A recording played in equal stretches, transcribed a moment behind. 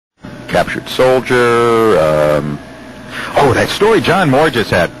captured soldier. That story John Moore just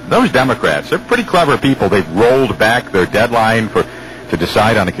had. Those Democrats, they're pretty clever people. They've rolled back their deadline to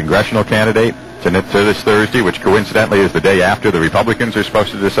decide on a congressional candidate to this Thursday, which coincidentally is the day after the Republicans are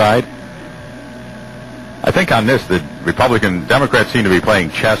supposed to decide. I think on this, the Democrats seem to be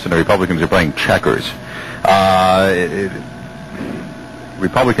playing chess and the Republicans are playing checkers.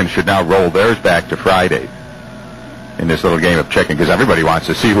 Republicans should now roll theirs back to Friday in this little game of chicken, because everybody wants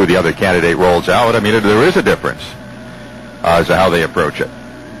to see who the other candidate rolls out. I mean, there is a difference as to how they approach it.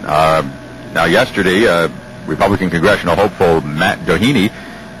 Now, yesterday, Republican congressional hopeful Matt Doheny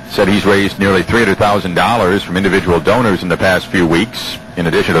said he's raised nearly $300,000 from individual donors in the past few weeks, in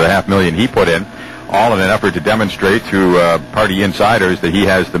addition to the $500,000 he put in, all in an effort to demonstrate through party insiders that he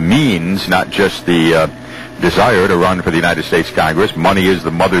has the means, not just the desire, to run for the United States Congress. Money is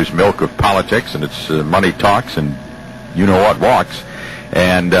the mother's milk of politics, and it's money talks and you-know-what walks.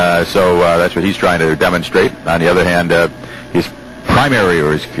 And so that's what he's trying to demonstrate. On the other hand, his primary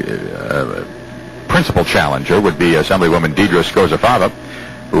or his principal challenger would be Assemblywoman Deidre Skozafava,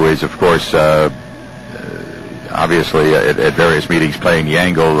 who is, of course, obviously at various meetings playing the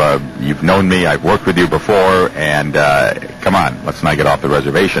angle, you've known me, I've worked with you before, and come on, let's not get off the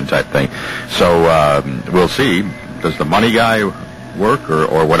reservation type thing. So we'll see. Does the money guy work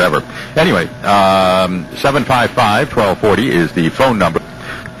or whatever? Anyway, 755-1240 is the phone number.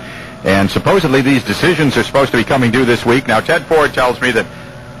 And supposedly these decisions are supposed to be coming due this week. Now, Ted Ford tells me that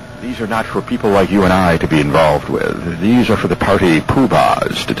these are not for people like you and I to be involved with. These are for the party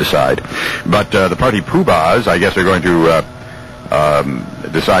poobahs to decide. But the party poobahs, I guess, are going to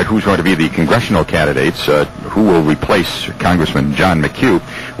decide who's going to be the congressional candidates, who will replace Congressman John McHugh.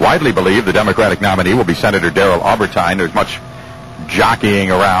 Widely believed the Democratic nominee will be Senator Darrell Albertine. There's much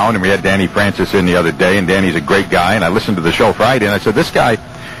jockeying around, and we had Danny Francis in the other day, and Danny's a great guy, and I listened to the show Friday, and I said, this guy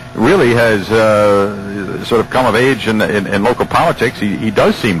really has sort of come of age in local politics. He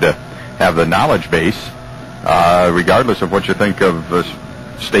does seem to have the knowledge base, regardless of what you think of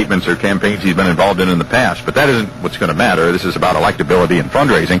statements or campaigns he's been involved in the past. But that isn't what's going to matter. This is about electability and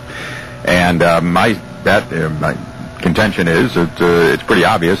fundraising. And my contention is that it's pretty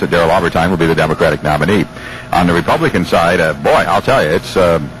obvious that Darrell Albertine will be the Democratic nominee. On the Republican side, boy, I'll tell you, it's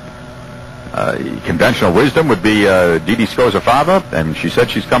conventional wisdom would be Didi Skozafava, and she said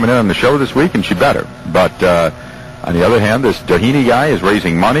she's coming in on the show this week, and she better. But on the other hand, this Doheny guy is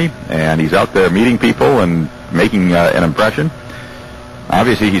raising money, and he's out there meeting people and making an impression.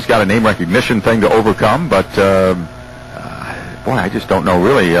 Obviously, he's got a name recognition thing to overcome, but boy, I just don't know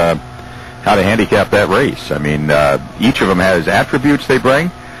really how to handicap that race. I mean, each of them has attributes they bring,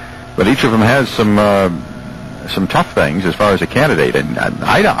 but each of them has some tough things as far as a candidate. And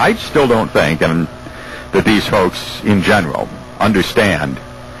I still don't think that these folks in general understand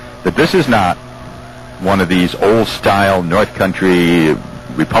that this is not one of these old-style North Country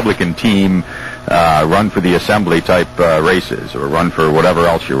Republican team run for the assembly type races, or run for whatever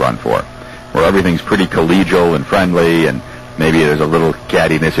else you run for, where everything's pretty collegial and friendly, and maybe there's a little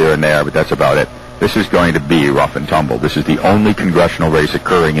cattiness here and there, but that's about it. This is going to be rough and tumble. This is the only congressional race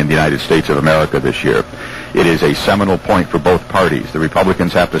occurring in the United States of America this year. It is a seminal point for both parties. The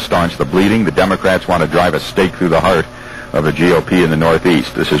Republicans have to staunch the bleeding. The Democrats want to drive a stake through the heart of the GOP in the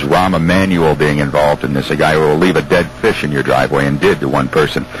Northeast. This is Rahm Emanuel being involved in this, a guy who will leave a dead fish in your driveway, and did to one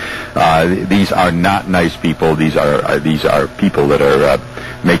person. These are not nice people. These are people that are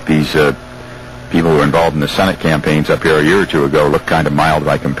make these people who were involved in the Senate campaigns up here a year or two ago look kind of mild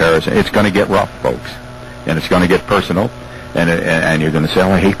by comparison. It's going to get rough, folks, and it's going to get personal. And you're going to say,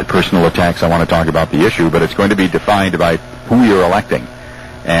 oh, I hate the personal attacks. I want to talk about the issue, but it's going to be defined by who you're electing.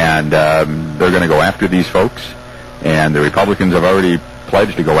 And they're going to go after these folks. And the Republicans have already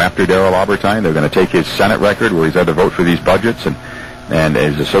pledged to go after Darrell Albertine. They're going to take his Senate record where he's had to vote for these budgets and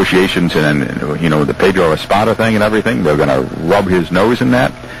his associations and the Pedro Espada thing and everything. They're going to rub his nose in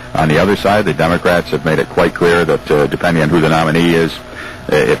that. On the other side, the Democrats have made it quite clear that depending on who the nominee is,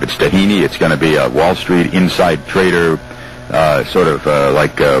 if it's Doheny, it's going to be a Wall Street inside trader, sort of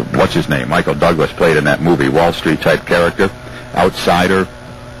like what's his name? Michael Douglas played in that movie, Wall Street type character, outsider,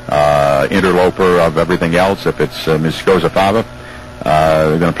 interloper of everything else. If it's Ms. Skozafava,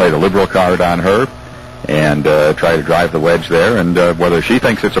 they're going to play the liberal card on her and try to drive the wedge there. And whether she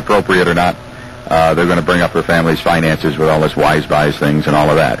thinks it's appropriate or not, they're going to bring up her family's finances with all this wise buys things and all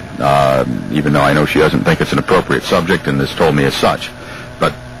of that, even though I know she doesn't think it's an appropriate subject and has told me as such.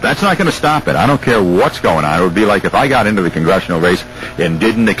 But that's not going to stop it. I don't care what's going on. It would be like if I got into the congressional race and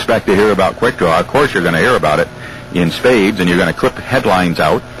didn't expect to hear about quick draw. Of course you're going to hear about it in spades, and you're going to clip headlines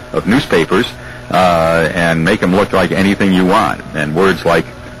out of newspapers and make them look like anything you want. And words like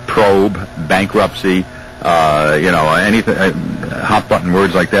probe, bankruptcy, anything, hot-button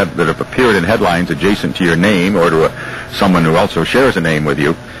words like that that have appeared in headlines adjacent to your name or to someone who also shares a name with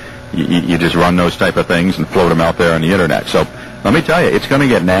you. You just run those type of things and float them out there on the Internet. So let me tell you, it's going to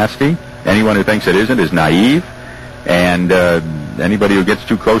get nasty. Anyone who thinks it isn't is naive, and anybody who gets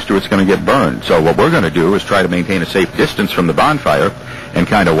too close to it's going to get burned. So what we're going to do is try to maintain a safe distance from the bonfire and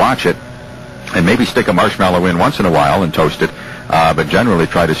kind of watch it, and maybe stick a marshmallow in once in a while and toast it, but generally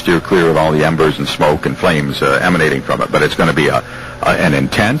try to steer clear of all the embers and smoke and flames emanating from it. But it's going to be an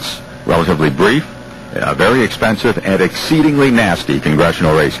intense, relatively brief, very expensive, and exceedingly nasty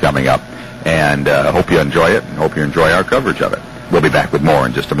congressional race coming up. And hope you enjoy it, and hope you enjoy our coverage of it. We'll be back with more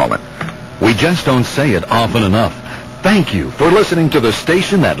in just a moment. We just don't say it often enough. Thank you for listening to the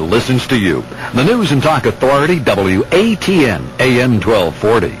station that listens to you. The News and Talk Authority, WATN, AM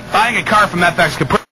 1240. Buying a car from FX Capri.